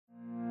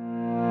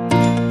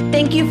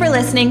Thank you for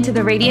listening to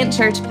the Radiant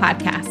Church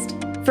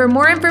podcast. For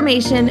more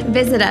information,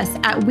 visit us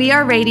at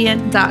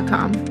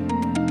weareradiant.com.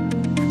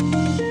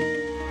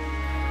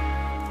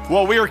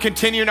 Well, we are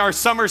continuing our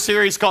summer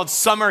series called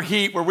Summer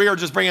Heat, where we are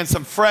just bringing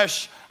some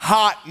fresh,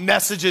 hot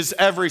messages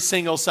every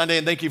single Sunday.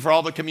 And thank you for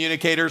all the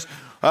communicators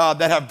that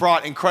have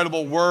brought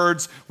incredible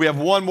words. We have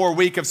one more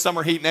week of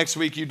Summer Heat next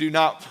week. You do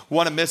not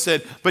want to miss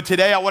it. But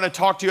today I want to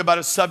talk to you about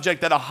a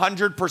subject that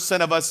 100%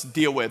 of us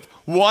deal with.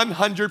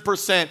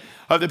 100%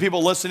 of the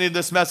people listening to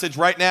this message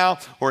right now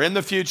or in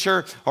the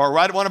future or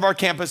right at one of our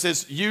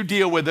campuses, you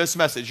deal with this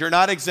message. You're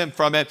not exempt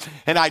from it.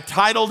 And I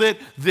titled it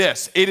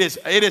this. It is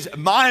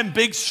my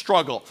big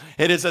struggle.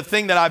 It is a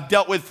thing that I've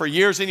dealt with for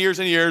years and years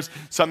and years.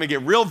 So I'm going to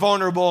get real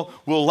vulnerable.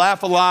 We'll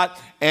laugh a lot.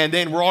 And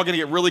then we're all going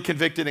to get really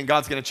convicted and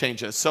God's going to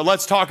change us. So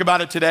let's talk about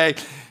it today.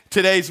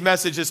 Today's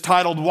message is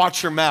titled,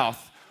 Watch Your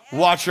Mouth.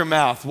 Watch your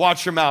mouth.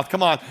 Watch your mouth.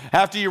 Come on.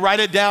 After you write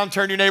it down,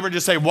 turn to your neighbor and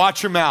just say,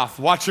 watch your mouth.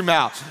 Watch your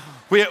mouth.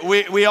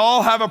 We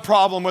all have a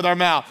problem with our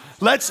mouth.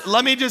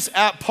 Let me just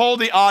poll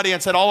the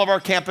audience at all of our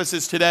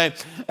campuses today.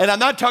 And I'm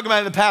not talking about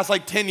in the past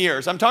like 10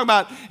 years. I'm talking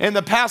about in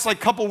the past like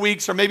couple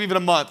weeks or maybe even a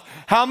month.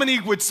 How many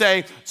would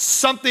say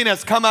something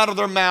has come out of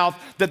their mouth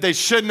that they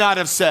should not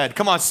have said?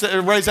 Come on,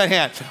 raise that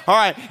hand. All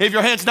right, if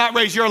your hand's not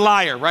raised, you're a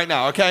liar right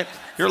now, okay?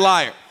 You're a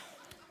liar.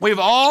 We've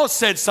all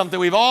said something.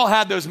 We've all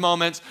had those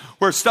moments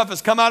where stuff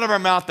has come out of our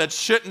mouth that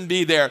shouldn't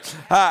be there.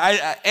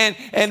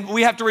 And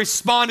we have to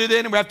respond to it,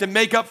 and we have to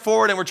make up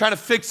for it, and we're trying to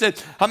fix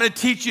it. I'm going to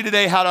teach you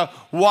today how to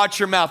watch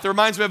your mouth. It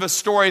reminds me of a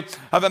story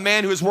of a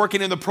man who was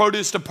working in the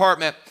produce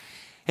department,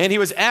 and he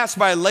was asked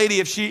by a lady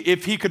if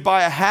she could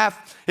buy a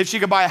half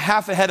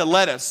a head of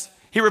lettuce.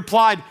 He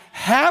replied,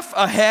 "Half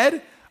a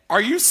head?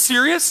 Are you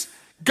serious?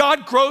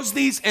 God grows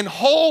these in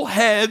whole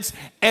heads,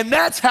 and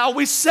that's how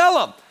we sell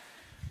them."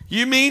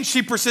 You mean,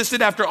 she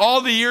persisted, after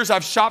all the years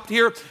I've shopped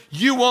here,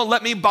 you won't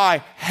let me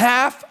buy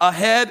half a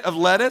head of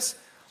lettuce?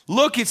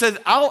 Look, he said,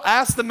 I'll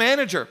ask the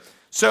manager.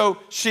 So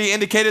she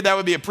indicated that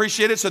would be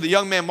appreciated. So the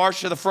young man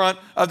marched to the front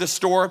of the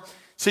store.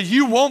 Said,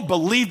 you won't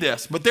believe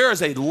this, but there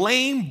is a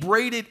lame,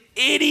 braided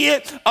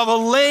idiot of a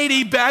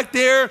lady back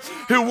there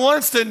who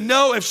wants to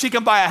know if she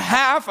can buy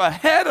half a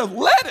head of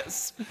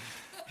lettuce.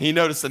 He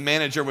noticed the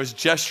manager was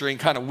gesturing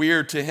kind of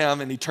weird to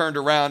him, and he turned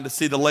around to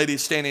see the lady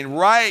standing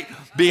right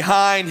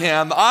behind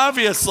him,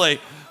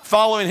 obviously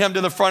following him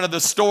to the front of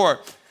the store.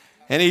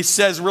 And he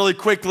says really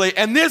quickly,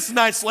 and this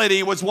nice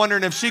lady was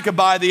wondering if she could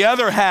buy the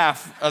other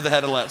half of the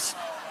head of lettuce.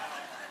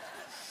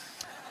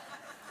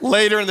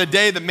 Later in the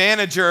day, the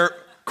manager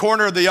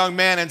cornered the young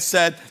man and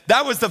said,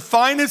 that was the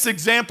finest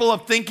example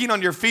of thinking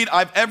on your feet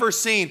I've ever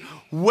seen.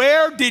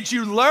 Where did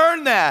you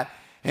learn that?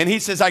 And he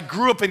says, I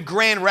grew up in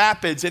Grand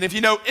Rapids. And if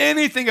you know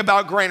anything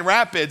about Grand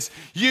Rapids,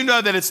 you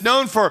know that it's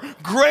known for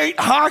great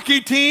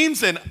hockey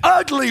teams and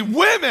ugly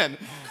women.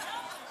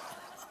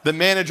 The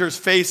manager's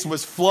face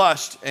was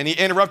flushed and he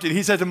interrupted.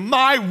 He said,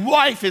 my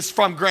wife is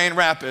from Grand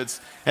Rapids.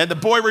 And the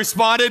boy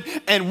responded,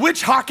 and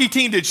which hockey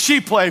team did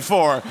she play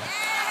for?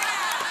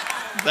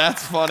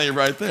 That's funny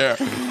right there.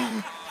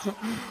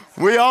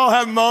 We all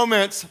have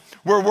moments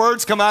where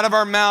words come out of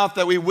our mouth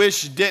that we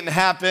wish didn't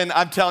happen.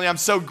 I'm telling you, I'm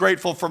so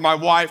grateful for my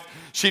wife.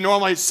 She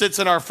normally sits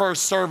in our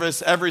first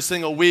service every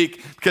single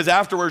week because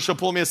afterwards she'll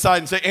pull me aside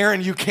and say,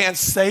 Aaron, you can't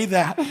say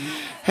that.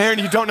 Aaron,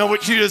 you don't know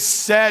what you just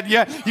said.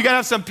 Yeah, you got to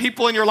have some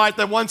people in your life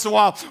that once in a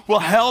while will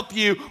help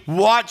you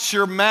watch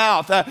your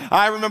mouth.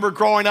 I remember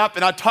growing up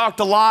and I talked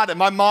a lot, and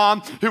my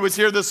mom, who was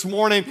here this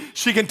morning,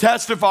 she can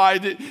testify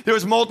that there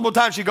was multiple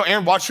times she'd go,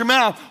 Aaron, watch your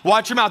mouth,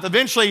 watch your mouth.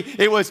 Eventually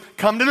it was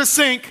come to the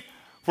sink.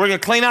 We're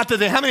going to clean out the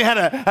thing. How many had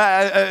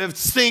a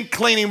sink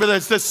cleaning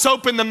with the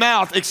soap in the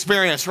mouth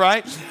experience,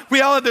 right?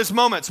 We all have those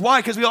moments. Why?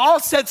 Because we all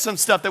said some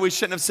stuff that we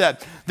shouldn't have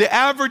said. The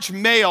average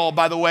male,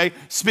 by the way,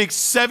 speaks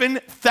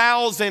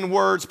 7,000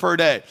 words per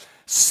day.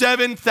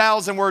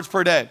 7,000 words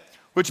per day.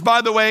 Which,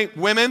 by the way,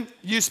 women,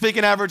 you speak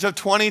an average of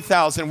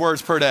 20,000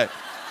 words per day.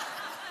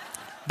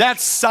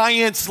 That's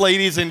science,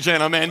 ladies and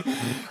gentlemen.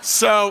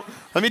 So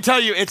let me tell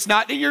you, it's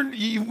not that you're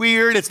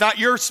weird. It's not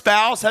your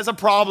spouse has a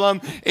problem.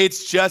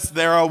 It's just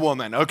they're a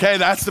woman, okay?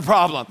 That's the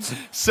problem.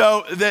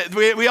 So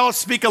we all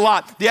speak a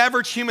lot. The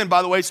average human,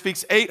 by the way,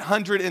 speaks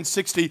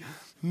 860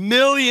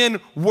 million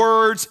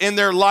words in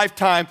their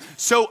lifetime.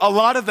 So a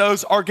lot of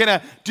those are going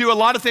to do a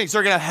lot of things.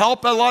 They're going to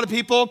help a lot of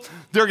people.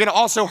 They're going to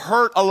also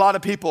hurt a lot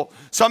of people.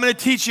 So I'm going to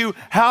teach you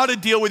how to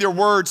deal with your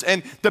words.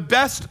 And the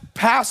best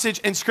passage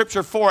in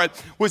scripture for it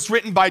was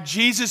written by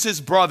Jesus'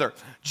 brother.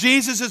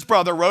 Jesus'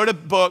 brother wrote a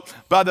book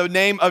by the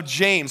name of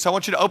James. So I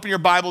want you to open your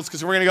Bibles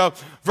because we're going to go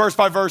verse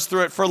by verse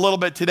through it for a little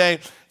bit today.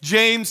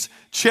 James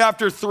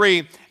chapter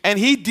 3, and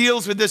he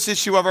deals with this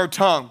issue of our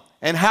tongue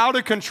and how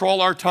to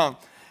control our tongue.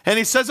 And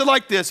he says it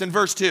like this in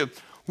verse 2.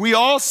 We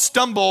all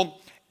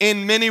stumble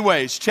in many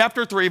ways.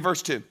 Chapter 3,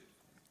 verse 2.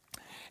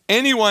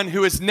 Anyone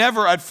who is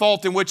never at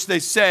fault in which they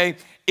say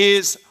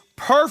is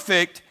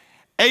perfect,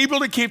 able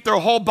to keep their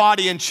whole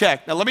body in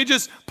check. Now, let me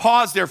just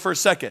pause there for a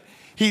second.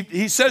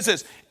 He says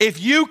this,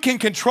 if you can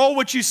control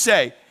what you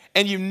say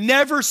and you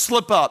never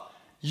slip up,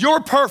 you're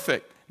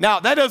perfect. Now,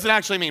 that doesn't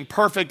actually mean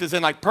perfect as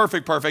in like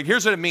perfect.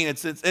 Here's what it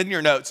means. It's in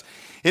your notes.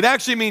 It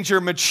actually means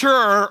you're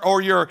mature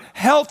or you're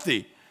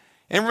healthy.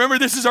 And remember,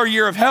 this is our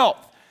year of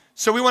health.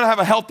 So we want to have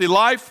a healthy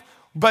life,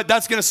 but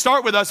that's going to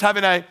start with us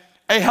having a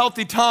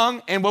healthy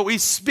tongue and what we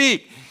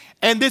speak.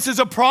 And this is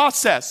a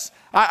process.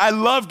 I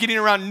love getting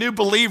around new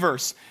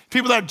believers,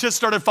 people that have just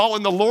started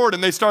following the Lord,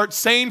 and they start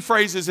saying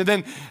phrases, and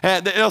then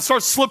it'll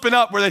start slipping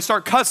up where they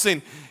start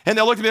cussing. And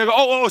they'll look at me and go,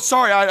 oh,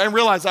 sorry, I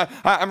realize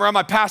I'm around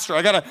my pastor.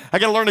 I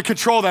gotta learn to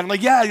control that. I'm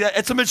like, yeah,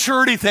 it's a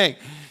maturity thing.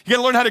 You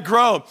gotta learn how to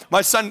grow.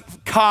 My son,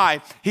 Kai,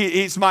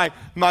 he's my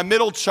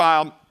middle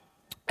child.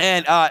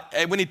 And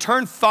when he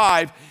turned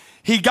 5,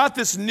 he got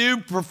this new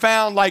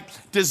profound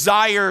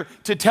desire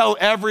to tell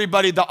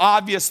everybody the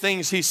obvious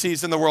things he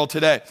sees in the world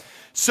today.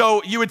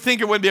 So you would think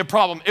it wouldn't be a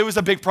problem. It was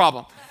a big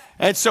problem.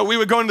 And so we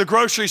would go into the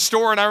grocery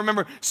store, and I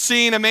remember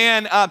seeing a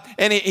man,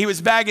 and he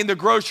was bagging the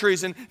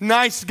groceries, and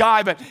nice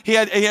guy, but he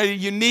had a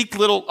unique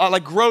little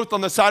growth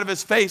on the side of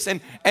his face,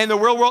 and the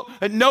real world,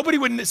 nobody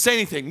would say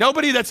anything.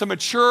 Nobody that's a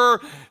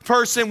mature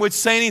person would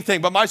say anything,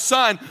 but my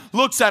son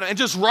looks at it and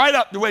just right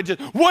up the way,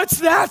 what's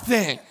that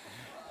thing?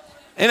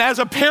 And as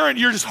a parent,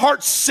 your just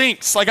heart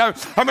sinks. I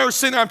remember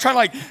sitting there, I'm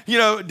trying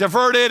to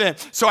divert it. And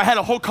so I had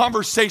a whole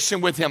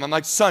conversation with him. I'm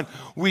like, son,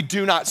 we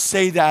do not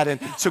say that. And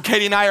so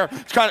Katie and I are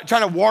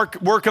trying to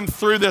work him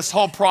through this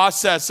whole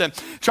process and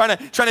trying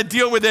to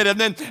deal with it.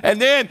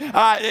 And then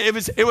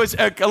it was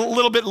a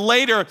little bit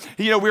later,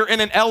 we were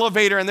in an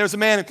elevator, and there's a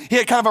man, he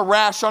had kind of a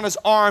rash on his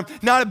arm.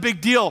 Not a big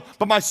deal,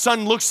 but my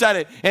son looks at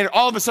it, and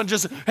all of a sudden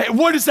just, hey,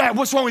 what is that?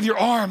 What's wrong with your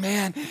arm,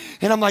 man?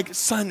 And I'm like,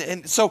 son.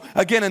 And so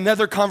again,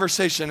 another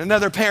conversation,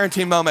 another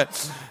parenting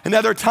moment,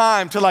 another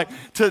time to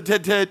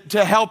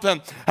help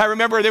him. I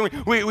remember then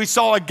we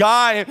saw a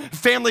guy, a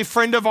family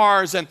friend of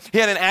ours, and he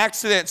had an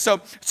accident. So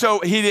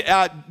he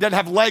didn't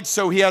have legs,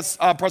 so he has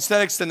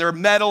prosthetics, and they're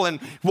metal, and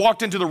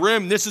walked into the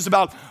room. This is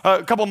about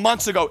a couple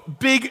months ago.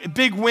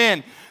 Big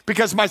win,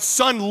 because my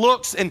son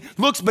looks,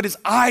 but his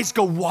eyes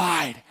go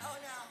wide,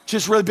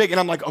 just really big.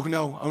 And I'm like, oh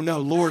no,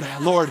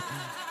 Lord.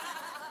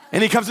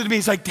 And he comes to me,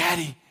 he's like,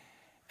 Daddy.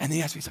 And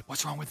he asked me, he's like,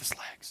 what's wrong with his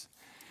legs?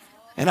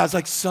 And I was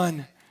like,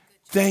 son,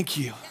 thank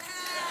you.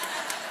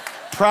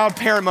 Proud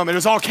parent moment. It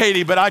was all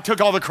Katie, but I took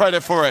all the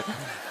credit for it.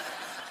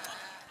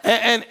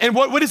 And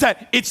what is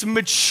that? It's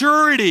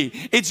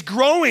maturity. It's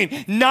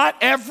growing. Not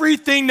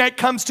everything that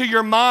comes to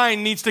your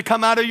mind needs to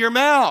come out of your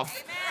mouth.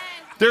 Amen.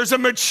 There's a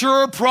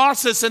mature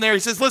process in there. He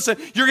says, listen,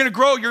 you're going to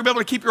grow. You're going to be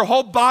able to keep your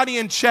whole body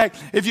in check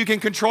if you can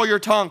control your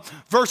tongue.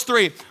 Verse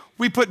 3,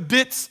 we put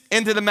bits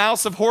into the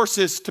mouths of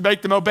horses to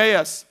make them obey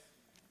us.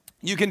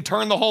 You can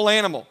turn the whole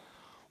animal.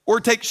 Or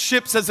take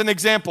ships as an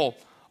example.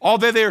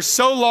 Although they are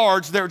so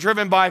large, they're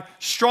driven by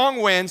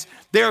strong winds,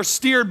 they are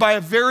steered by a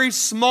very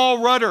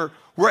small rudder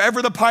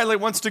wherever the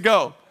pilot wants to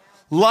go.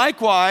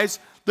 Likewise,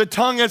 the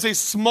tongue is a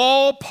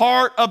small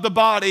part of the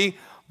body,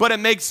 but it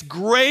makes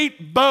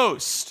great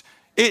boast.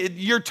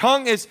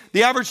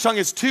 The average tongue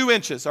is 2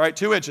 inches, all right,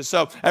 2 inches.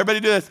 So everybody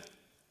do this.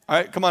 All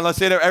right, come on, let's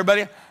say it,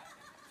 everybody.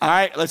 All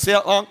right, let's see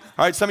how long.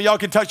 All right, some of y'all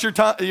can touch your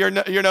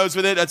nose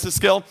with it. That's a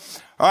skill.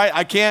 All right,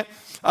 I can't.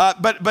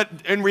 But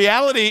in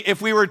reality, if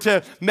we were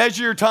to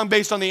measure your tongue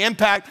based on the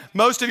impact,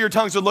 most of your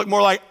tongues would look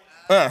more like,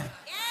 that's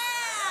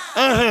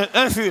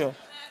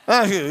what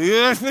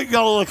it's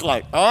gonna look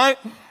like, all right?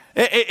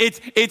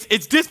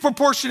 It's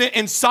disproportionate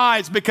in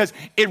size because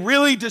it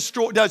really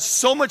does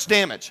so much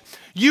damage.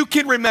 You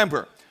can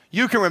remember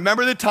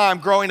the time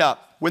growing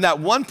up when that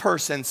one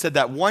person said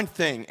that one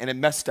thing and it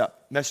messed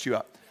you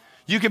up.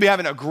 You could be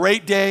having a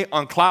great day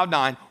on cloud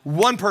 9.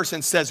 One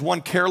person says one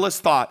careless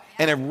thought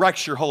and it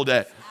wrecks your whole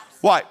day.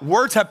 Why?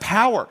 Words have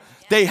power.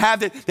 They have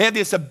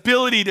this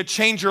ability to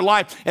change your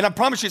life. And I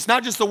promise you, it's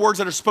not just the words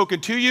that are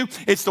spoken to you,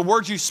 it's the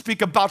words you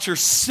speak about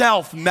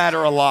yourself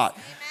matter a lot.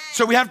 Amen.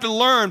 So we have to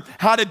learn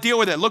how to deal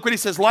with it. Look what he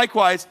says.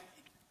 Likewise,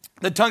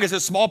 the tongue is a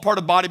small part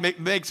of the body,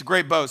 makes a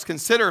great boast.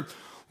 Consider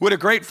what a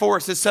great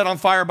forest is set on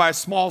fire by a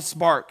small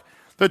spark.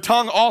 The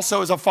tongue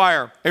also is a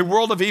fire, a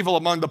world of evil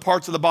among the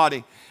parts of the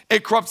body.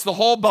 It corrupts the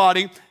whole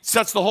body,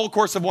 sets the whole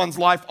course of one's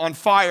life on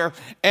fire,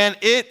 and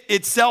it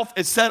itself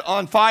is set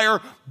on fire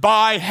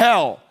by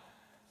hell.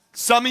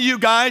 Some of you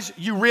guys,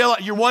 you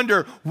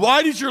wonder,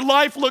 why does your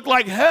life look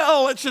like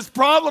hell? It's just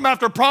problem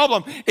after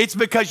problem. It's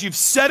because you've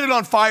set it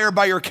on fire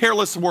by your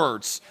careless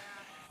words.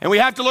 And we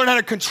have to learn how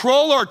to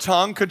control our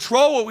tongue,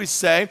 control what we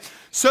say,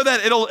 so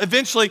that it'll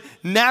eventually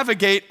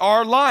navigate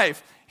our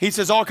life. He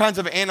says all kinds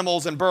of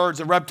animals and birds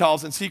and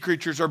reptiles and sea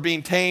creatures are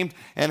being tamed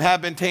and have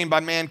been tamed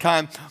by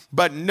mankind,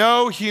 but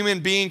no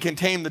human being can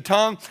tame the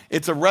tongue.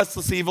 It's a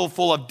restless evil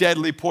full of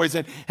deadly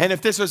poison. And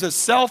if this was a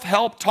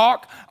self-help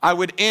talk, I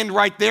would end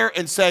right there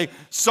and say,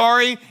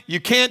 sorry, you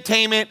can't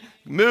tame it.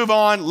 Move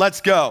on,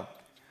 let's go.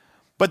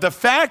 But the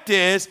fact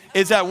is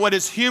that what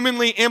is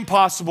humanly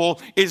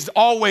impossible is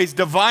always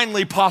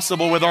divinely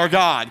possible with our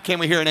God. Can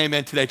we hear an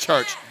amen today,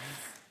 church?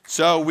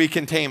 So we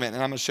can tame it, and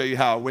I'm going to show you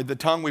how. With the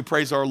tongue, we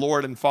praise our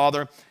Lord and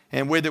Father,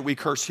 and with it, we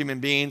curse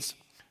human beings.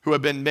 who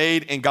have been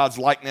made in God's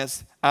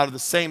likeness. Out of the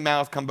same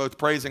mouth come both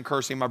praise and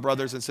cursing, my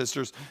brothers and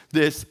sisters.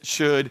 This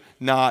should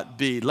not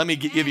be. Let me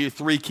give you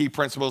 3 key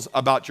principles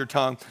about your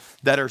tongue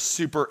that are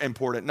super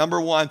important.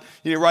 Number 1,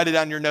 you need to write it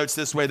down in your notes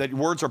this way, that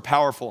words are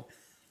powerful.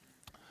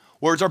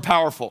 Words are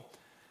powerful.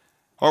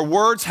 Our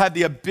words have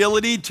the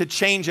ability to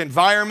change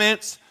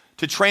environments,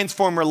 to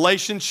transform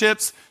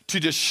relationships, to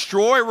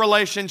destroy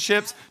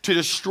relationships, to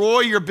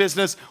destroy your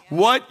business.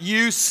 What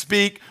you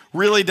speak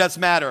really does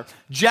matter.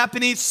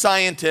 Japanese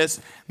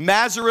scientist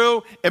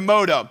Masaru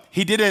Emoto,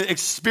 he did an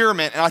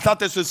experiment, and I thought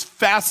this was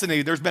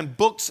fascinating. There's been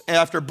books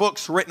after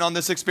books written on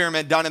this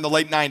experiment done in the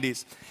late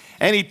 90s.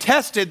 And he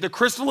tested the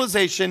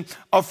crystallization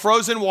of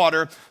frozen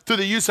water through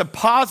the use of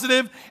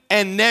positive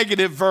and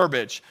negative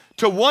verbiage.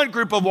 To one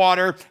group of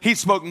water, he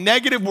spoke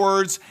negative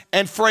words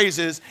and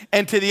phrases,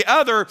 and to the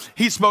other,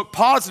 he spoke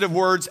positive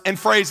words and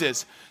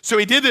phrases. So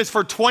he did this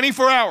for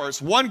 24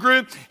 hours. One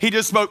group, he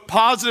just spoke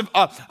positive,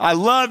 I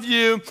love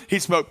you. He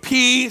spoke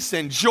peace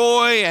and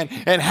joy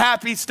and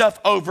happy stuff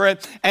over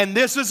it. And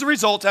this is the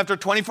result after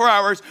 24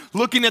 hours,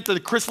 looking at the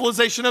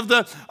crystallization of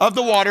the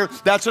water.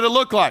 That's what it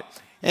looked like.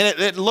 And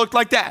it looked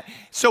like that.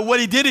 So what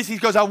he did is he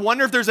goes, I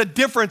wonder if there's a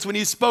difference when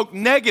you spoke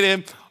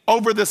negative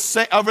over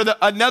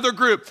another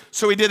group.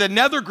 So he did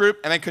another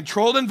group in a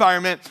controlled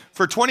environment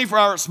for 24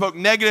 hours, spoke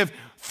negative,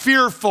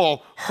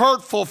 fearful,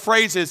 hurtful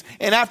phrases.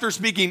 And after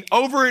speaking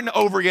over and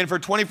over again for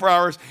 24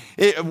 hours,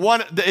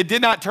 it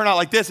did not turn out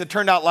like this. It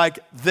turned out like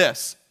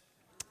this.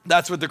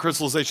 That's what the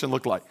crystallization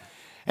looked like.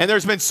 And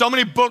there's been so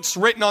many books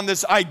written on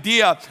this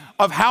idea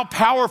of how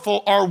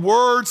powerful our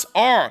words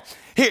are.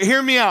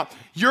 Hear me out.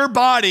 Your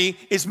body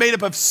is made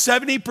up of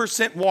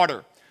 70%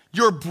 water.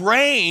 Your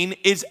brain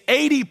is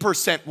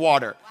 80%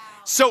 water.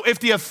 So if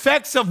the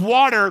effects of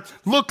water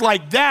look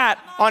like that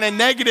on a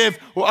negative,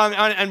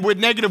 and with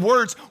negative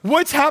words,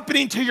 what's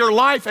happening to your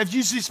life if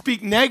you just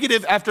speak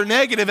negative after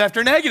negative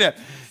after negative?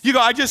 You go,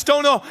 I just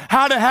don't know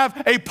how to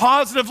have a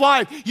positive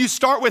life. You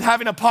start with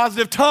having a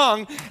positive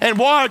tongue and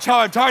watch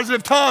how a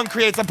positive tongue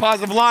creates a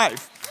positive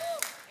life.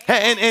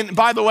 And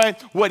by the way,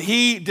 what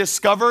he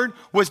discovered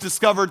was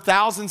discovered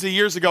thousands of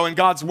years ago in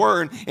God's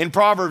word in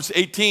Proverbs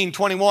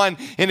 18:21.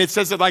 And it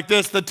says it like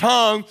this: the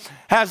tongue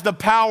has the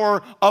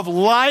power of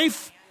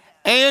life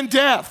and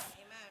death.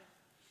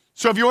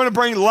 So if you want to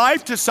bring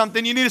life to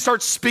something, you need to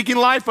start speaking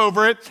life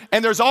over it.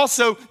 And there's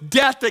also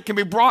death that can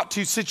be brought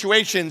to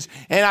situations.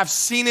 And I've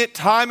seen it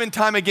time and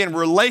time again.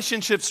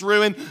 Relationships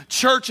ruined,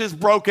 churches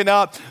broken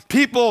up,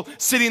 people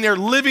sitting there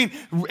living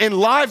in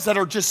lives that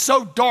are just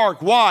so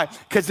dark. Why?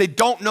 Because they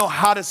don't know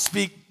how to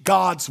speak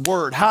God's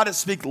word, how to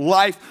speak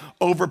life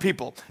over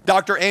people.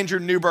 Dr. Andrew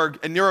Newberg,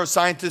 a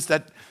neuroscientist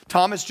at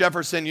Thomas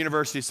Jefferson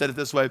University, said it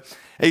this way: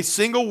 a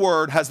single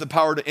word has the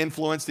power to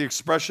influence the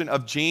expression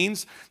of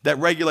genes that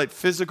regulate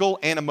physical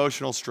and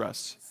emotional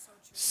stress.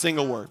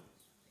 Single word.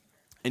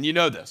 And you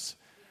know this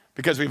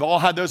because we've all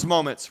had those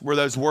moments where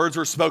those words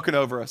were spoken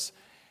over us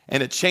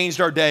and it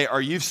changed our day, or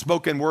you've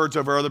spoken words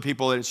over other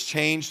people that has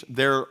changed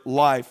their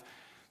life.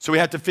 So we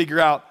have to figure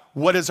out,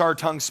 what is our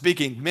tongue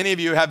speaking? Many of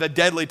you have a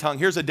deadly tongue.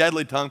 Here's a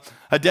deadly tongue.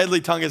 A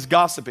deadly tongue is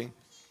gossiping.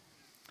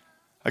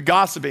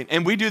 Gossiping.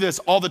 And we do this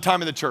all the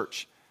time in the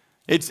church.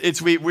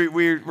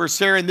 We're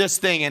sharing this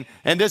thing,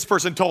 and this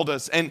person told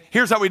us, and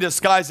here's how we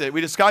disguise it. We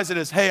disguise it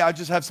as, hey, I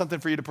just have something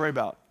for you to pray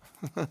about.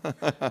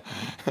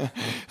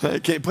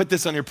 Okay, put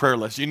this on your prayer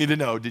list. You need to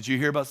know, did you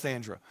hear about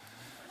Sandra?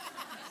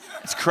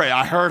 It's crazy.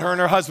 I heard her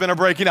and her husband are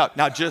breaking up.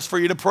 Not just for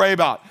you to pray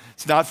about.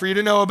 It's not for you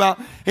to know about.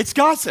 It's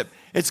gossip.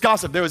 It's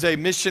gossip. There was a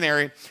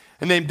missionary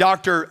named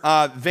Dr.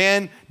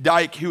 Van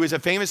Dyke, who is a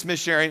famous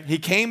missionary. He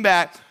came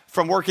back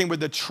from working with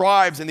the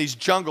tribes in these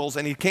jungles,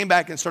 and he came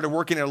back and started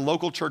working at a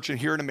local church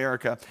here in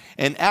America.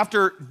 And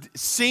after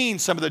seeing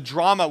some of the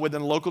drama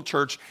within the local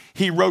church,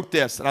 he wrote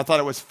this, and I thought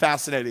it was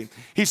fascinating.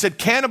 He said,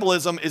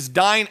 cannibalism is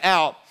dying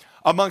out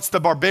amongst the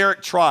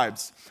barbaric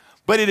tribes,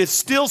 but it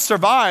still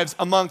survives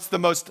amongst the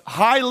most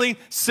highly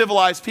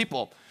civilized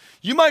people.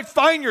 You might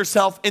find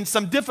yourself in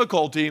some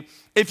difficulty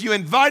if you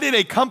invited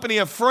a company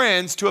of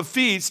friends to a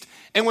feast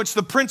in which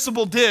the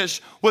principal dish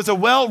was a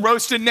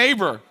well-roasted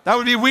neighbor. That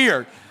would be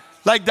weird.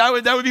 Like that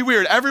would be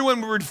weird.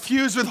 Everyone would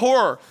refuse with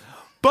horror.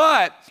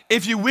 But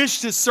if you wish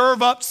to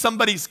serve up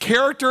somebody's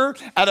character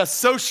at a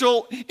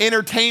social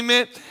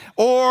entertainment,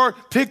 or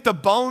pick the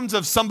bones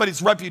of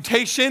somebody's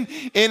reputation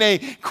in a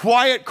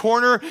quiet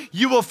corner,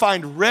 you will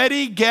find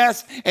ready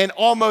guests and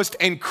almost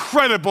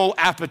incredible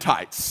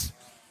appetites.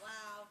 Wow.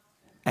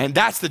 And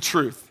that's the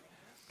truth.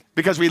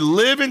 Because we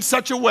live in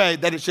such a way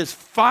that it's just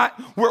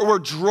we're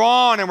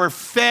drawn and we're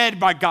fed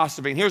by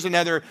gossiping. Here's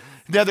another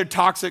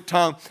toxic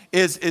tongue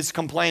is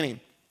complaining.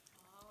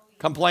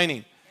 Complaining.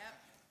 Yep.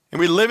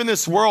 And we live in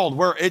this world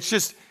where it's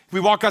just,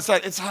 we walk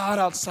outside, it's hot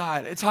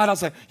outside. It's hot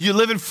outside. You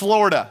live in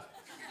Florida.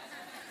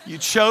 You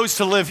chose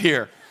to live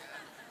here.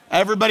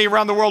 Everybody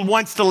around the world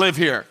wants to live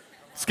here.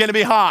 It's going to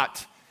be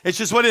hot. It's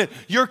just what it is.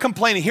 You're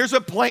complaining. Here's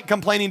what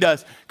complaining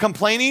does.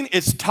 Complaining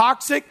is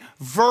toxic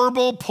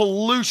verbal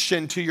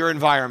pollution to your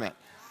environment.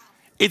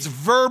 It's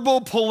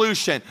verbal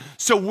pollution.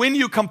 So when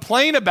you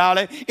complain about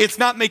it, it's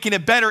not making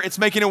it better, it's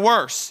making it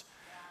worse.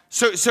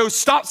 So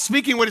stop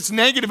speaking what is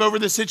negative over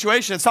the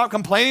situation and stop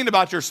complaining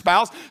about your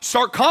spouse.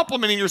 Start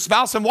complimenting your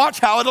spouse and watch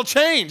how it'll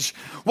change.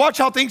 Watch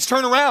how things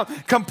turn around.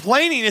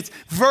 Complaining, it's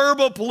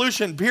verbal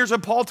pollution. Here's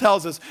what Paul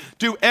tells us.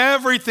 Do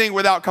everything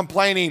without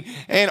complaining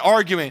and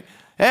arguing.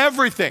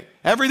 Everything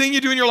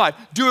you do in your life,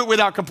 do it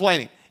without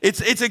complaining.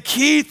 It's a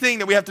key thing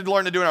that we have to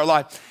learn to do in our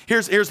life.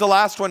 Here's the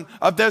last one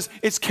of this.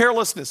 It's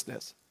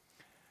carelessness.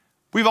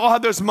 We've all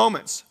had those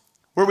moments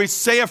where we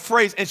say a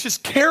phrase and it's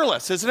just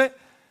careless, isn't it?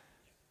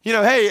 You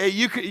know, hey,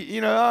 you could,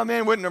 oh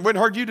man, wouldn't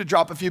hurt you to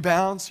drop a few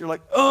pounds. You're like,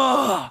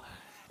 ugh,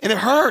 and it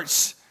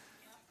hurts.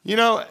 You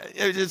know,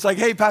 it's like,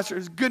 hey, pastor,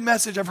 it's a good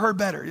message. I've heard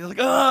better. You're like,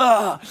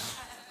 ugh.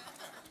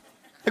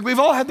 Like we've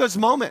all had those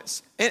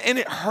moments, and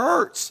it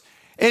hurts.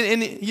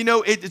 And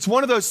it's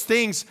one of those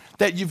things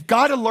that you've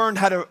got to learn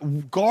how to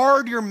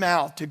guard your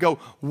mouth to go,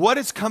 what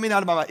is coming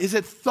out of my mouth? Is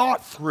it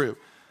thought through?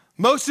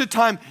 Most of the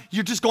time,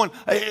 you're just going,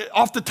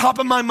 off the top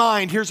of my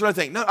mind, here's what I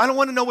think. No, I don't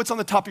want to know what's on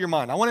the top of your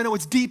mind. I want to know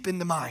what's deep in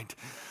the mind.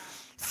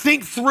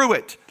 Think through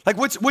it. Like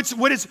what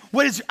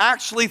is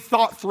actually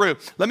thought through?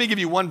 Let me give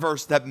you one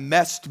verse that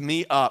messed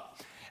me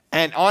up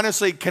and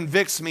honestly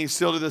convicts me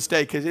still to this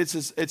day because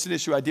it's an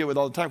issue I deal with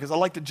all the time because I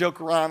like to joke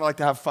around, I like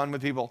to have fun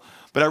with people.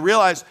 But I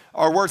realize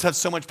our words have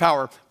so much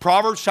power.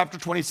 Proverbs chapter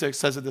 26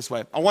 says it this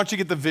way. I want you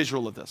to get the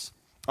visual of this,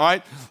 all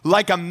right?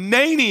 Like a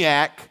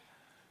maniac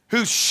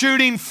who's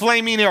shooting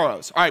flaming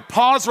arrows. All right,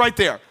 pause right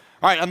there.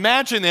 All right,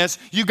 imagine this.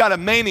 You've got a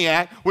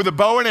maniac with a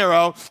bow and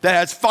arrow that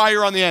has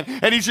fire on the end,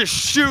 and he's just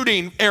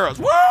shooting arrows.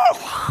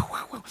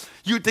 Woo!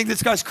 You'd think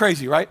this guy's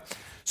crazy, right?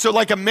 So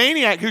like a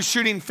maniac who's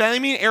shooting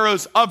flaming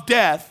arrows of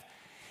death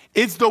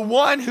is the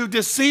one who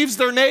deceives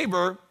their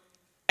neighbor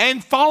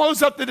and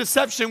follows up the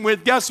deception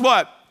with, guess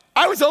what?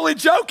 I was only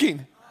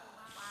joking.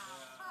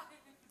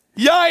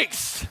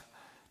 Yikes.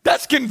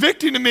 That's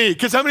convicting to me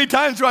because how many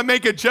times do I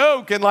make a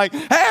joke and like,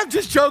 hey, I'm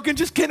just joking,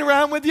 just kidding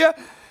around with you?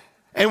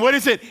 And what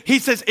is it? He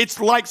says it's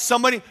like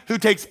somebody who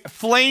takes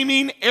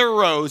flaming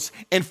arrows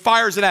and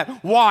fires it at.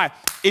 Why?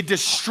 It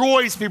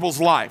destroys people's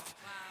life.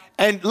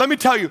 And let me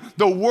tell you,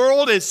 the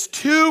world is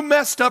too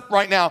messed up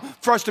right now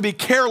for us to be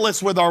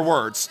careless with our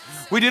words.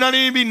 We do not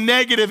need to be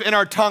negative in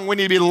our tongue. We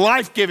need to be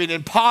life-giving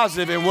and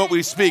positive in what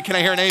we speak. Can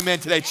I hear an amen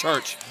today,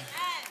 church?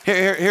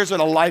 Here's what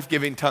a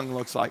life-giving tongue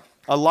looks like.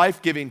 A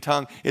life-giving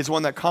tongue is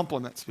one that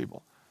compliments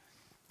people.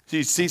 So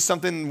you see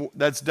something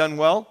that's done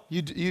well,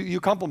 you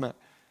compliment.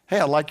 Hey,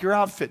 I like your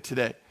outfit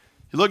today.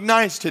 You look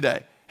nice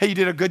today. Hey, you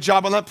did a good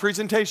job on that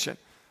presentation.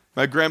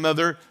 My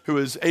grandmother, who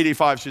is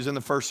 85, she's in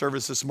the first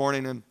service this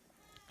morning, and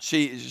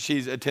she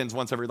attends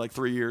once every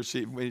 3 years.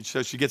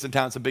 So she gets in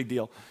town, it's a big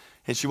deal.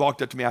 And she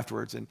walked up to me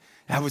afterwards, and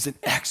that was an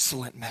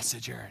excellent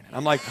message, Aaron. And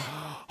I'm like,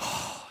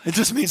 oh, it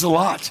just means a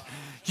lot.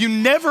 You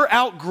never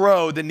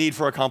outgrow the need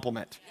for a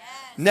compliment. Yes.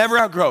 Never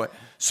outgrow it.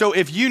 So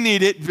if you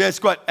need it,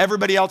 guess what?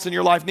 Everybody else in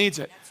your life needs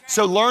it.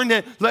 So learn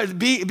to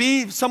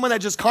be someone that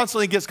just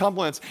constantly gets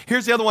compliments.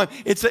 Here's the other one.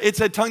 It's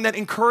a tongue that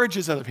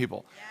encourages other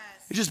people.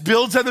 Yes. It just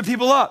builds other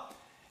people up.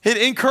 It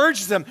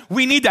encourages them.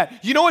 We need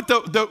that. You know what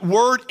the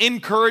word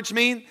encourage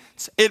means?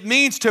 It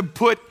means to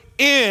put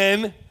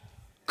in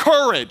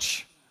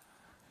courage.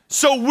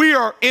 So we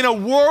are in a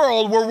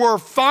world where we're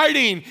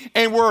fighting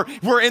and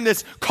we're in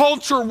this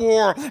culture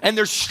war and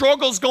there's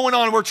struggles going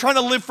on. We're trying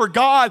to live for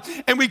God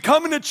and we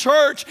come into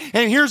church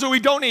and here's what we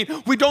don't need.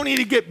 We don't need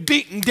to get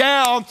beaten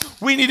down.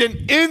 We need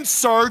an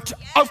insert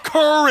of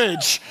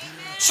courage.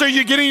 So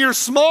you get in your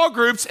small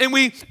groups and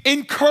we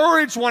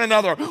encourage one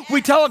another.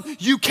 We tell them,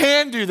 you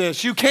can do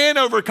this. You can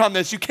overcome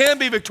this. You can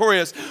be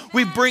victorious.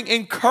 We bring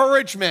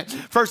encouragement.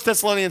 1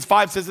 Thessalonians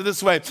 5 says it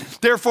this way.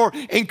 Therefore,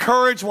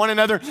 encourage one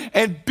another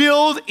and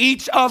build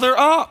each other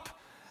up.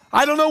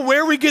 I don't know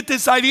where we get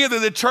this idea that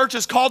the church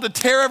is called to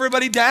tear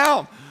everybody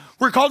down.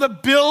 We're called to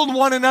build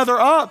one another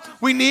up.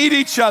 We need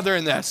each other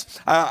in this.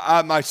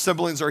 My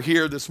siblings are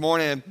here this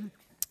morning.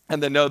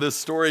 And they know this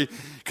story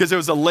because there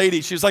was a lady,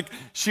 she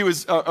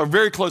was a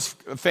very close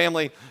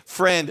family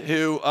friend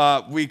who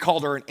we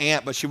called her an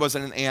aunt, but she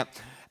wasn't an aunt.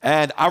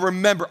 And I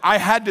remember I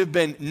had to have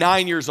been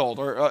 9 years old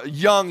or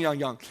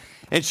young.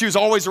 And she was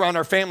always around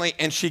our family.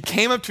 And she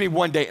came up to me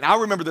one day and I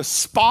remember the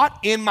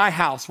spot in my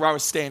house where I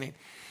was standing.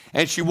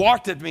 And she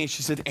walked up to me and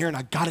she said, Aaron,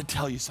 I got to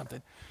tell you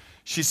something.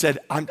 She said,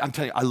 I'm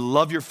telling you, I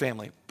love your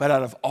family, but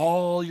out of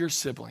all your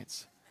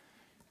siblings,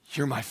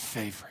 you're my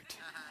favorite.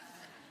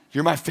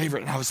 You're my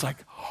favorite. And I was like,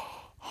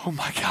 oh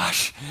my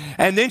gosh.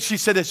 And then she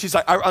said this, she's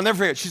like, I'll never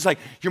forget. She's like,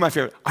 you're my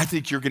favorite. I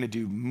think you're going to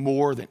do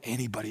more than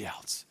anybody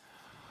else.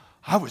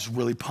 I was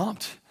really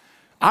pumped.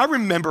 I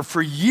remember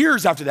for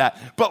years after that,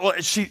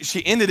 but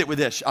she ended it with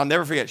this. I'll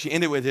never forget. She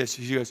ended with this.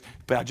 She goes,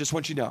 but I just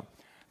want you to know,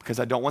 because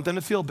I don't want them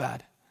to feel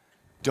bad,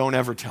 don't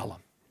ever tell them.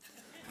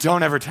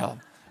 Don't ever tell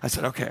them. I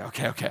said,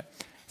 okay.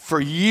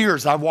 For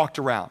years, I walked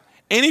around.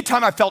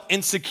 Anytime I felt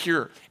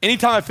insecure,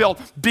 anytime I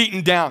felt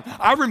beaten down,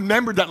 I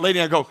remembered that lady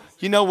and I go,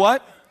 you know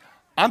what?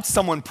 I'm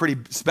someone pretty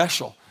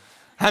special.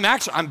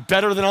 I'm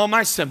better than all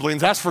my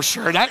siblings, that's for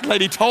sure. That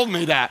lady told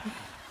me that.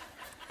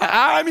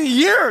 I mean,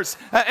 years.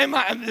 And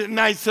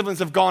my siblings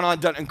have gone on,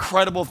 done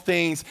incredible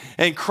things,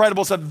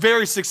 incredible stuff,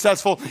 very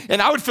successful.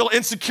 And I would feel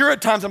insecure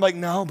at times. I'm like,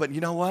 no, but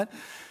you know what?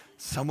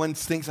 Someone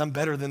thinks I'm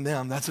better than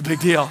them. That's a big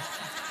deal.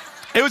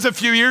 It was a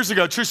few years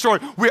ago, true story.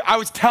 I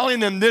was telling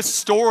them this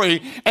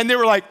story, and they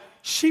were like,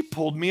 she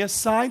pulled me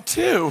aside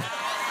too.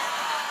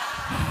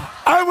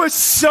 I was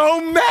so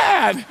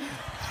mad.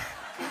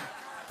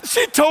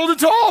 She told it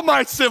to all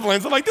my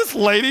siblings. I'm like, this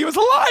lady was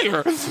a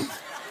liar. That's great.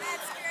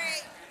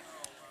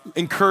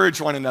 Encourage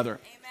one another.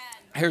 Amen.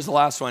 Here's the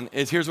last one.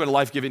 Here's what a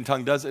life-giving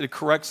tongue does. It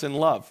corrects in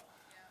love.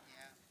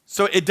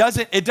 So it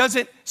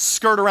doesn't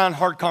skirt around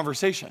hard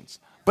conversations,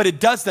 but it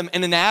does them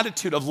in an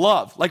attitude of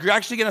love. Like you're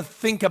actually going to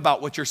think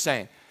about what you're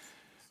saying.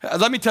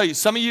 Let me tell you,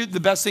 some of you,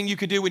 the best thing you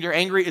could do when you're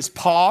angry is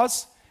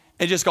pause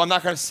and just go, I'm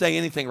not going to say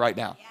anything right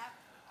now. Yeah.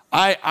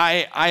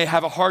 I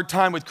have a hard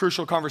time with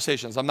crucial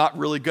conversations. I'm not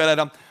really good at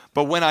them.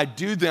 But when I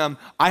do them,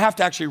 I have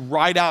to actually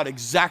write out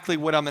exactly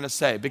what I'm going to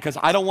say because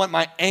I don't want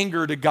my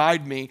anger to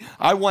guide me.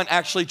 I want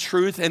actually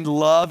truth and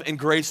love and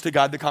grace to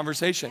guide the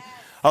conversation. Yes.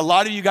 A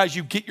lot of you guys,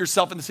 you get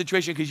yourself in the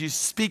situation because you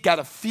speak out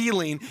of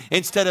feeling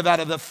instead of out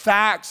of the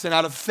facts and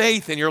out of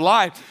faith in your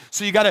life.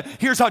 So you got to,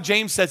 here's how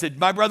James says it.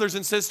 My brothers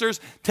and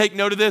sisters, take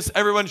note of this.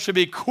 Everyone should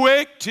be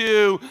quick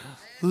to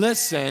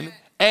listen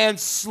and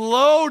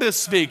slow to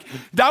speak.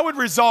 That would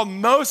resolve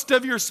most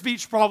of your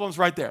speech problems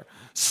right there.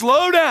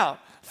 Slow down.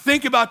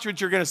 Think about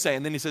what you're going to say.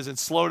 And then he says,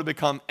 it's slow to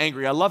become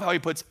angry. I love how he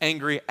puts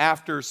angry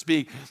after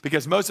speak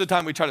because most of the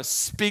time we try to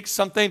speak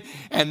something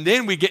and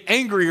then we get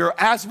angrier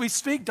as we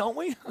speak, don't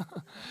we?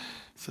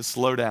 So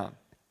slow down.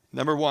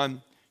 Number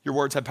one, your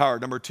words have power.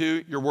 Number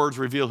two, your words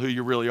reveal who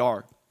you really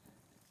are.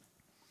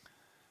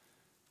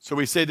 So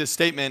we say this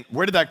statement,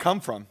 where did that come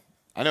from?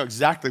 I know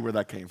exactly where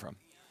that came from.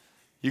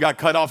 You got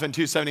cut off in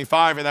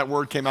 275 and that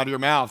word came out of your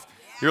mouth.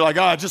 You're like,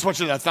 oh, I just want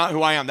you to know that's not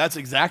who I am. That's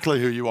exactly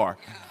who you are.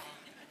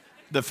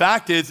 The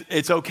fact is,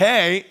 it's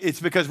okay.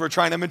 It's because we're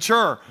trying to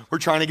mature. We're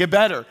trying to get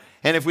better.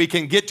 And if we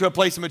can get to a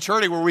place of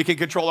maturity where we can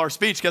control our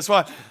speech, guess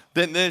what?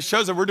 Then it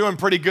shows that we're doing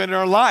pretty good in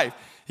our life.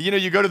 You know,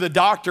 you go to the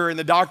doctor, and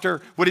the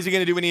doctor, what is he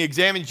going to do when he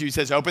examines you? He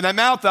says, open that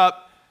mouth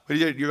up. What do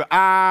you do? You go,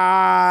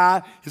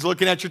 ah. He's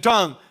looking at your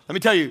tongue. Let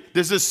me tell you,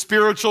 this is a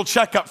spiritual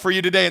checkup for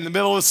you today in the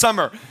middle of the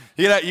summer.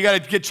 You got to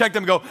get checked up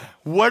and go,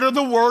 what are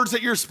the words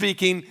that you're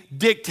speaking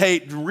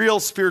dictate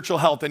real spiritual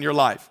health in your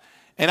life?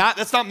 And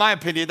that's not my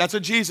opinion. That's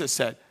what Jesus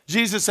said.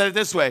 Jesus said it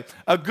this way,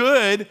 a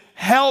good,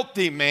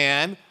 healthy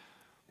man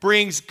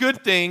brings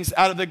good things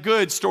out of the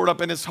good stored up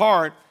in his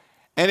heart,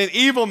 and an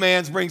evil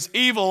man brings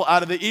evil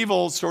out of the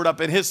evil stored up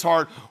in his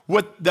heart.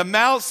 What the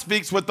mouth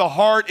speaks, what the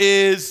heart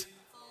is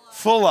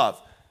full of.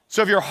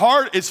 So if your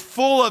heart is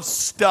full of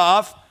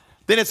stuff,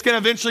 then it's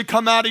going to eventually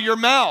come out of your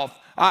mouth.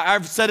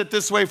 I've said it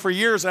this way for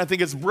years, and I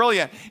think it's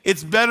brilliant.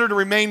 It's better to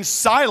remain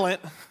silent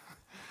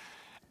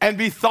and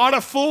be thought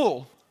a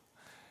fool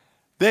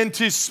than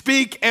to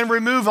speak and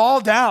remove all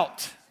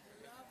doubt.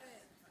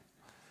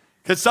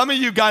 Because some of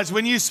you guys,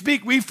 when you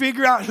speak, we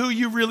figure out who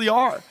you really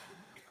are.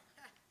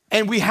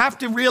 And we have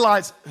to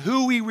realize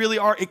who we really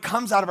are. It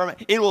comes out of our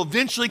mouth. It will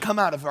eventually come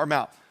out of our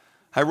mouth.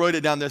 I wrote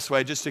it down this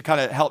way just to kind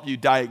of help you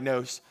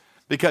diagnose.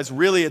 Because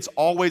really, it's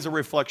always a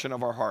reflection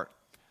of our heart.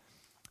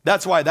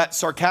 That's why that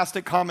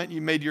sarcastic comment you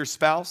made to your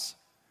spouse,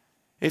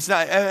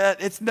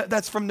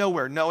 that's from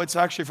nowhere. No, it's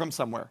actually from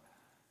somewhere.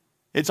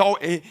 It's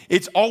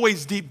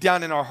always deep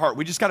down in our heart.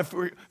 We just got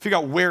to figure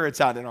out where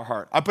it's at in our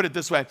heart. I put it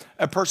this way.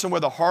 A person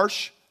with a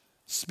harsh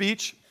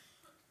speech,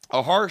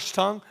 a harsh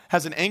tongue,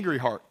 has an angry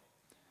heart.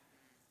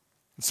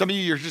 Some of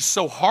you, you're just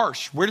so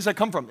harsh. Where does that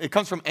come from? It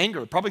comes from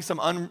anger, probably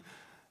some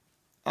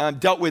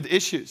undealt with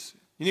issues.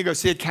 You need to go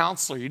see a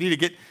counselor. You need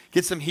to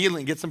get some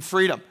healing, get some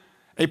freedom.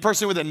 A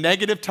person with a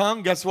negative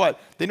tongue, guess what?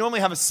 They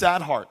normally have a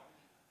sad heart.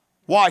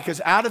 Why?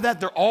 Because out of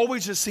that, they're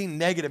always just seeing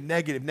negative,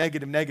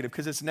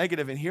 because it's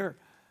negative in here.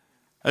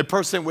 A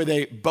person with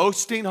a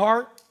boasting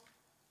heart,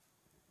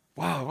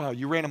 wow,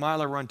 you ran a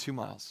mile, I run 2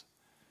 miles.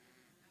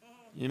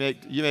 You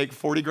make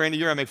 40 grand a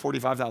year, I make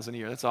 45,000 a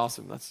year. That's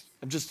awesome.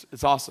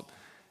 It's awesome.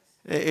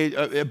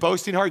 A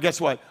boasting heart,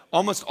 guess what?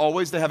 Almost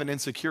always they have an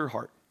insecure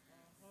heart.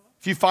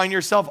 If you find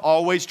yourself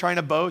always trying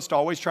to boast,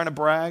 always trying to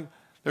brag,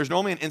 there's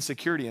normally an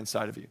insecurity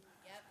inside of you.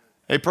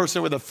 Yep. A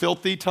person with a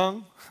filthy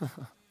tongue,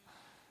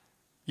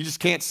 you just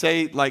can't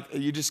say,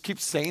 you just keep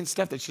saying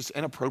stuff that's just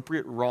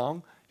inappropriate,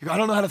 wrong. You go, I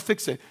don't know how to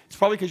fix it. It's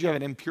probably because you have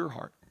an impure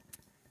heart.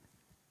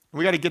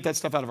 We got to get that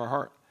stuff out of our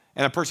heart.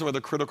 And a person with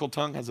a critical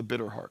tongue has a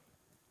bitter heart.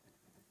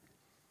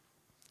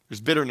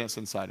 There's bitterness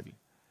inside of you.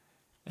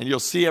 And you'll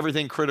see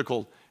everything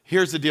critical.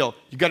 Here's the deal.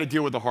 You got to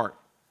deal with the heart.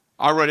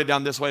 I wrote it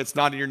down this way. It's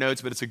not in your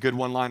notes, but it's a good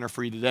one-liner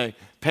for you today.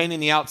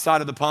 Painting the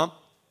outside of the pump,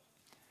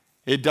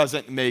 it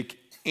doesn't make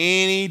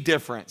any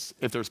difference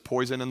if there's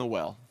poison in the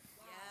well.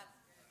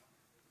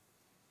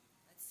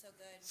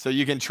 So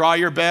you can try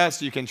your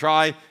best. You can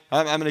try,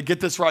 I'm going to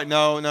get this right.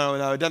 No.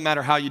 It doesn't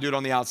matter how you do it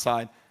on the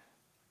outside.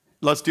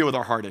 Let's deal with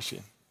our heart issue.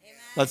 Amen.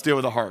 Let's deal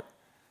with the heart.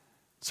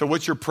 So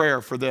what's your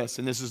prayer for this?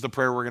 And this is the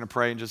prayer we're going to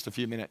pray in just a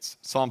few minutes.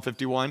 Psalm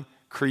 51,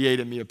 create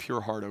in me a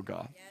pure heart, O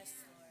God. Yes,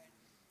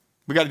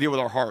 Lord. We got to deal with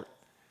our heart.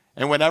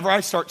 And whenever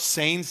I start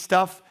saying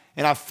stuff,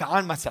 and I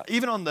found myself,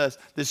 even on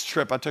this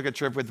trip, I took a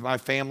trip with my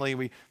family.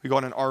 We go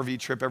on an RV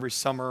trip every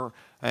summer,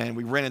 and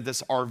we rented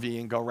this RV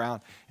and go around.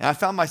 And I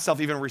found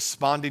myself even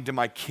responding to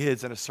my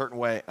kids in a certain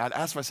way. I'd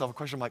ask myself a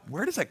question, I'm like,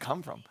 where does that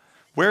come from?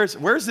 Where's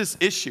this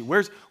issue?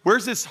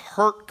 Where's this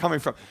hurt coming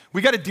from?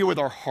 We got to deal with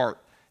our heart.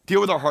 Deal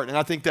with our heart, and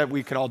I think that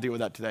we can all deal with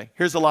that today.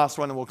 Here's the last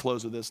one, and we'll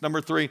close with this. Number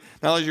 3,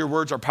 not only your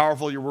words are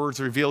powerful, your words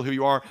reveal who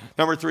you are.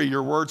 Number 3,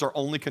 your words are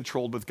only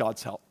controlled with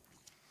God's help.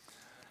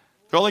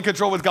 They're only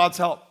controlled with God's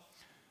help.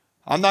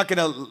 I'm not going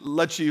to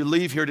let you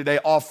leave here today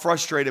all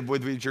frustrated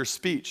with your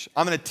speech.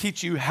 I'm going to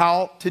teach you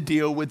how to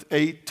deal with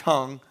a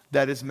tongue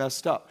that is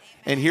messed up.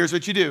 And here's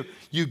what you do.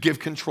 You give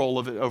control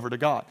of it over to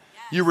God.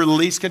 You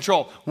release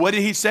control. What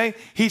did he say?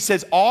 He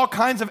says all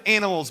kinds of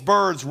animals,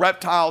 birds,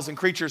 reptiles, and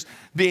creatures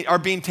are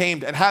being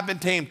tamed and have been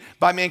tamed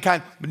by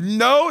mankind.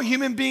 No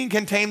human being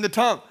can tame the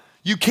tongue.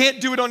 You can't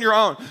do it on your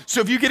own.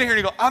 So if you get in here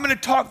and you go, I'm going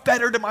to talk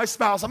better to my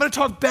spouse. I'm going to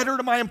talk better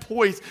to my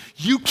employees.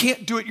 You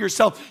can't do it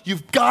yourself.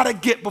 You've got to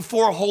get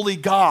before a holy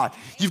God.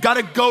 You've got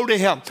to go to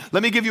him.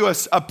 Let me give you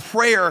a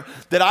prayer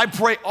that I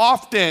pray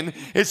often,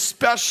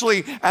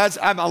 especially as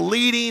I'm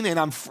leading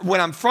and when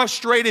I'm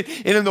frustrated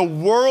and in the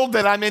world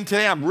that I'm in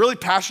today. I'm really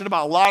passionate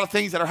about a lot of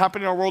things that are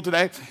happening in our world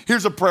today.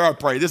 Here's a prayer I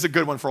pray. This is a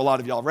good one for a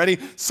lot of y'all. Ready?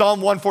 Psalm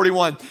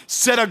 141.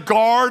 Set a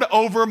guard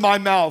over my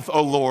mouth,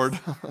 O Lord.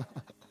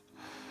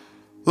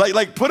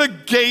 Like put a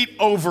gate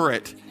over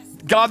it.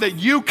 God, that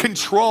you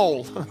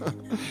control.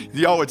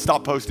 Y'all would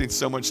stop posting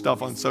so much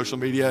stuff on social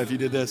media if you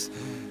did this.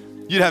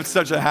 You'd have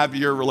such a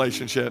happier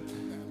relationship.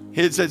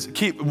 It says,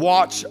 keep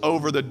watch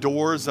over the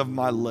doors of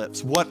my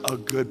lips. What a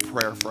good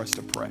prayer for us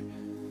to pray.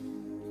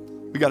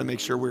 We got to make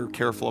sure we're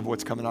careful of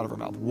what's coming out of our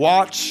mouth.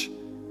 Watch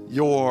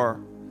your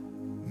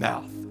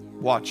mouth.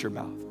 Watch your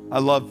mouth. I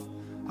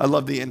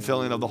love the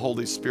infilling of the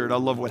Holy Spirit. I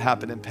love what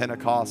happened in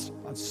Pentecost.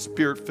 I'm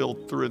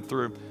spirit-filled through and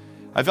through.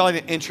 I find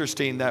it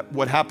interesting that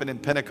what happened in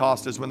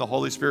Pentecost is when the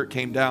Holy Spirit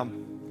came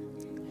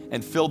down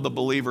and filled the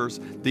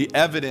believers, the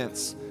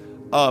evidence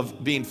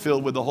of being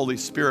filled with the Holy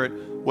Spirit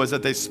was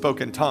that they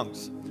spoke in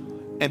tongues.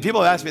 And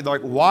people ask me, they're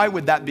like, why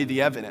would that be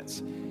the evidence?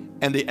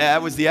 And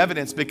that was the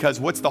evidence because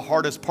what's the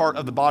hardest part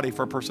of the body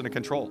for a person to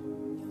control?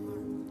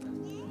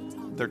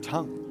 Their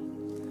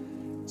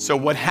tongue. So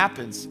what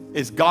happens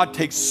is God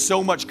takes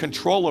so much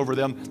control over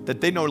them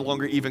that they no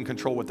longer even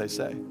control what they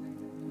say.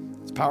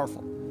 It's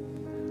powerful.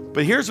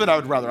 But here's what I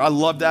would rather. I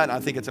love that, and I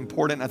think it's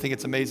important. I think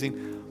it's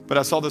amazing. But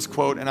I saw this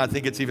quote, and I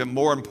think it's even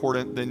more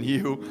important than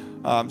you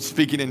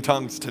speaking in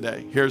tongues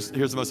today. Here's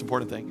the most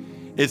important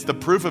thing. It's the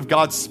proof of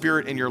God's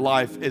Spirit in your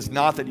life is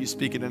not that you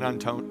speak in an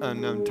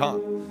unknown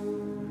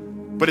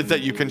tongue, but it's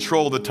that you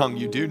control the tongue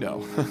you do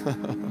know.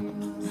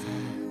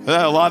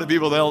 A lot of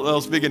people, they'll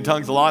speak in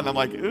tongues a lot, and I'm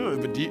like,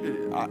 ooh,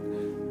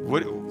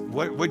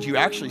 but what you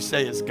actually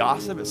say is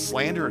gossip, it's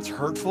slander, it's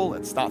hurtful,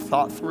 it's not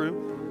thought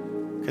through.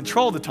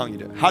 Control the tongue you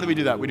do. How do we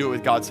do that? We do it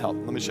with God's help.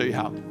 Let me show you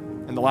how.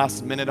 In the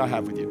last minute I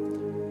have with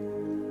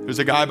you. There's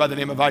a guy by the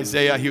name of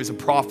Isaiah. He was a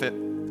prophet.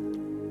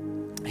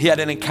 He had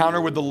an encounter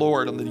with the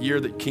Lord on the year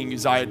that King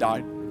Uzziah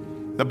died.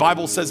 The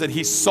Bible says that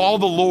he saw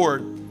the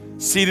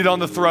Lord seated on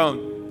the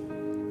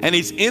throne. And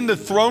he's in the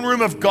throne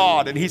room of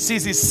God. And he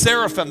sees these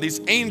seraphim,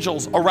 these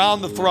angels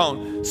around the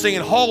throne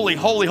singing, holy,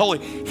 holy, holy.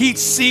 He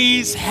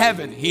sees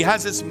heaven. He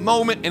has this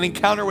moment, an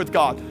encounter with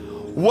God.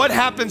 What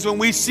happens when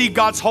we see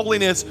God's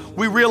holiness?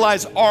 We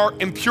realize our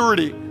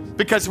impurity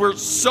because we're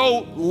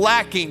so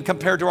lacking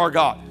compared to our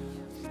God.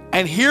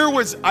 And here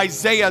was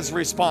Isaiah's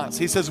response.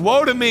 He says,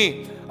 woe to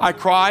me, I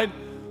cried,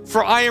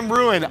 for I am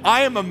ruined.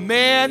 I am a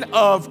man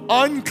of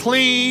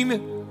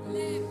unclean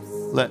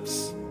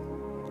lips.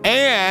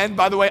 And,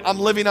 by the way, I'm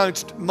living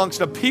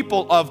amongst a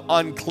people of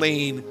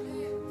unclean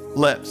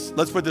lips.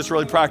 Let's put this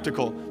really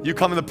practical. You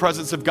come in the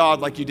presence of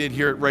God like you did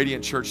here at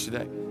Radiant Church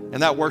today,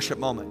 in that worship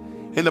moment.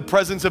 In the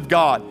presence of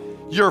God,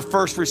 your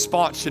first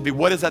response should be,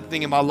 what is that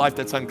thing in my life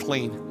that's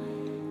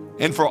unclean?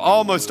 And for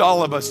almost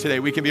all of us today,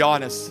 we can be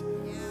honest.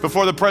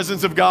 Before the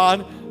presence of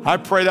God, I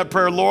pray that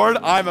prayer, Lord,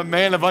 I'm a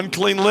man of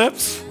unclean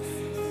lips.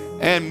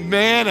 And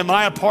man, am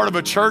I a part of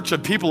a church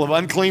of people of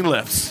unclean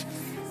lips.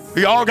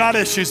 We all got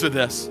issues with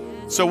this.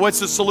 So what's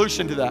the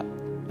solution to that?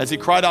 As he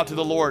cried out to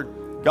the Lord,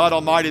 God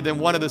Almighty, then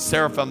one of the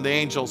seraphim, the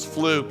angels,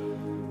 flew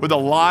with a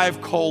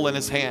live coal in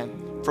his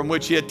hand, from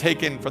which he had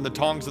taken from the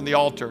tongs on the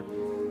altar.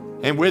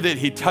 And with it,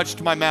 he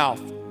touched my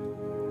mouth.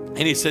 And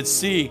he said,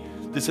 see,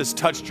 this has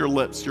touched your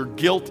lips. Your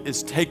guilt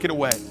is taken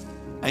away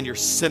and your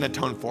sin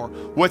atoned for.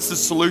 What's the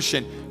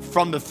solution?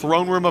 From the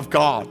throne room of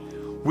God,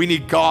 we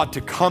need God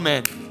to come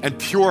in and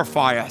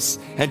purify us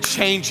and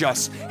change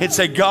us and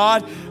say,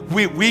 God,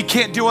 we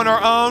can't do on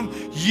our own.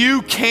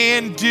 You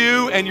can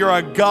do, and you're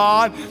a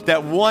God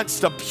that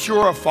wants to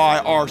purify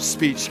our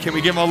speech. Can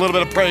we give him a little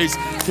bit of praise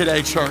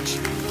today, church?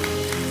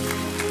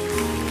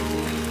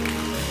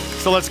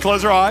 So let's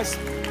close our eyes.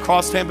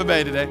 Across Tampa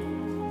Bay today,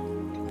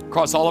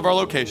 across all of our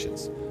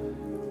locations.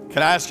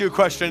 Can I ask you a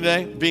question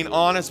today? Being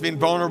honest, being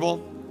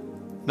vulnerable,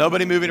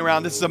 nobody moving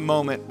around. This is a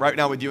moment right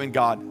now with you and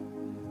God.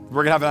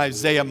 We're gonna have an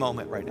Isaiah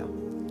moment right now.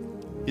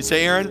 You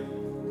say,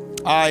 Aaron,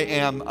 I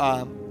am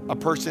a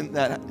person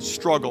that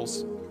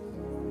struggles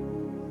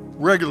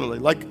regularly,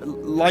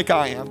 like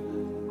I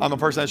am. I'm a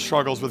person that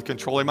struggles with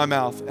controlling my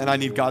mouth, and I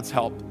need God's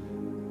help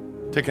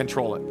to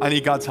control it. I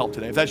need God's help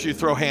today. If that's you,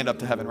 throw a hand up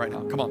to heaven right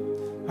now. Come on.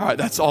 All right,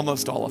 that's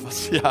almost all of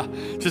us. Yeah,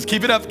 just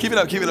keep it up, keep it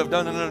up, keep it up.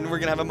 No, we're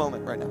gonna have a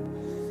moment right now.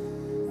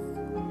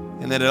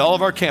 And then at all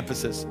of our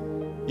campuses,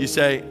 you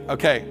say,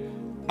 okay,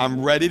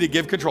 I'm ready to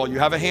give control. You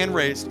have a hand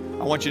raised.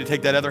 I want you to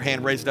take that other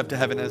hand, raise it up to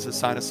heaven as a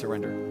sign of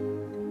surrender.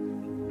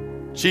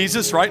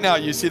 Jesus, right now,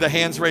 you see the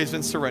hands raised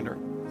in surrender.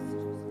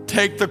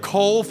 Take the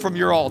coal from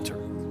your altar.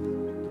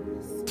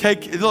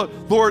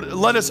 Lord,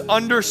 let us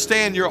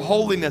understand your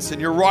holiness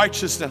and your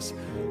righteousness.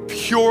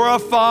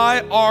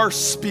 Purify our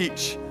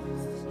speech.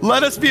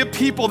 Let us be a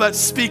people that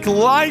speak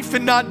life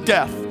and not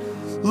death.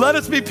 Let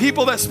us be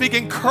people that speak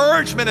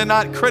encouragement and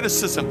not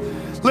criticism.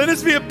 Let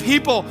us be a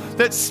people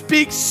that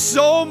speak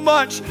so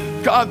much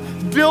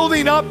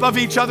building up of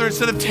each other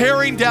instead of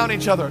tearing down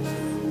each other.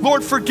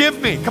 Lord, forgive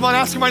me. Come on,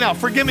 ask him right now.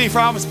 Forgive me for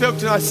how I spoke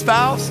to my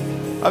spouse,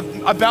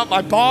 about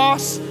my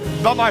boss,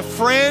 about my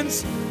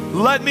friends.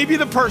 Let me be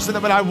the person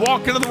that when I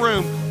walk into the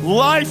room,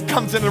 life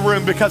comes into the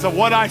room because of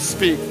what I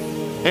speak.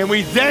 And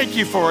we thank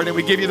you for it, and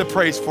we give you the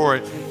praise for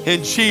it.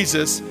 In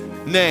Jesus'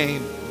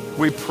 name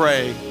we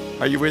pray.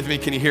 Are you with me?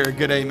 Can you hear a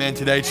good amen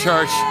today,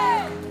 church?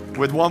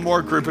 With one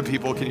more group of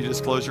people, can you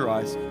just close your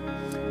eyes?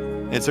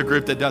 It's a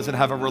group that doesn't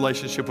have a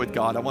relationship with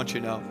God. I want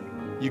you to know,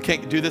 you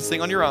can't do this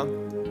thing on your own.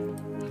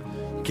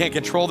 You can't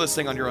control this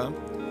thing on your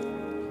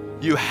own.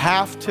 You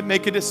have to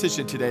make a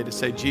decision today to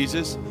say,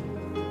 Jesus,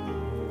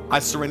 I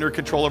surrender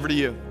control over to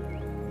you.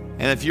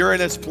 And if you're in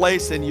this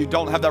place and you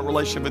don't have that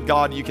relationship with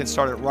God, you can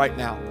start it right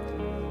now.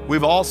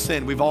 We've all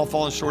sinned. We've all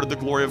fallen short of the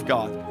glory of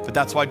God. But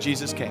that's why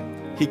Jesus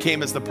came. He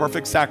came as the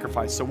perfect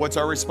sacrifice. So what's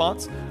our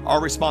response? Our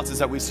response is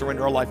that we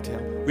surrender our life to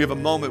him. We have a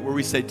moment where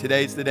we say,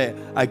 today's the day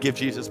I give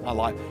Jesus my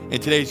life.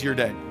 And today's your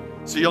day.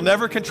 So you'll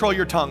never control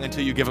your tongue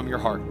until you give him your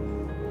heart.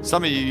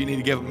 Some of you need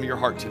to give him your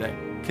heart today.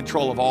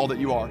 Control of all that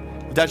you are.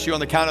 If that's you, on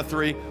the count of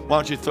 3, why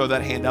don't you throw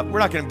that hand up? We're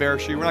not going to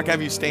embarrass you. We're not going to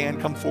have you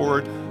stand, come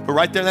forward. But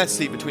right there in that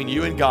seat between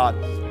you and God,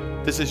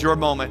 this is your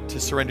moment to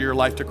surrender your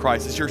life to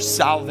Christ. It's your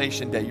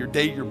salvation day, your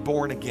day you're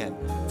born again.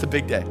 It's a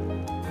big day.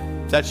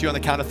 If that's you, on the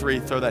count of 3,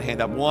 throw that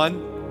hand up.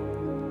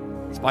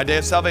 1, it's my day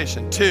of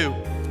salvation. 2,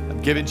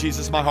 I'm giving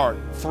Jesus my heart.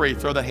 3,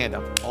 throw that hand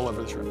up all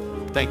over this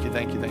room. Thank you,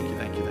 thank you, thank you,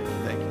 thank you, thank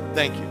you, thank you.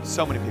 Thank you.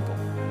 So many people.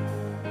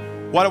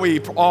 Why don't we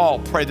all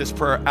pray this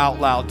prayer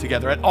out loud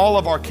together at all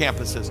of our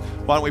campuses?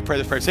 Why don't we pray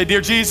this prayer? Say, dear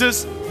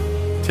Jesus,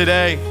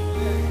 today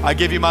I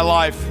give you my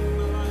life.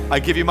 I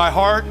give you my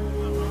heart.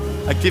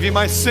 I give you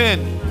my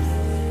sin.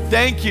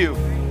 Thank you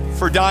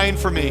for dying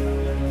for me.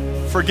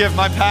 Forgive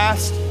my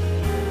past,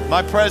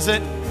 my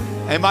present,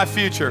 and my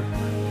future.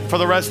 For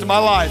the rest of my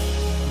life,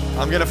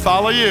 I'm going to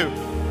follow you.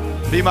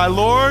 Be my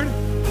Lord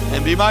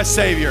and be my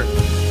Savior.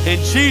 In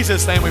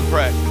Jesus' name we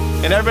pray.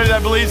 And everybody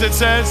that believes it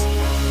says,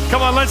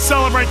 come on, let's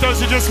celebrate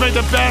those who just made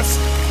the best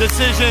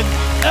decision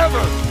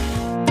ever.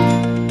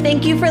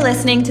 Thank you for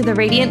listening to the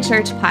Radiant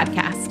Church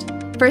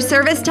podcast. For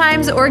service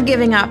times or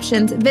giving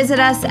options, visit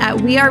us at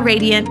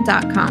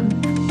weareradiant.com.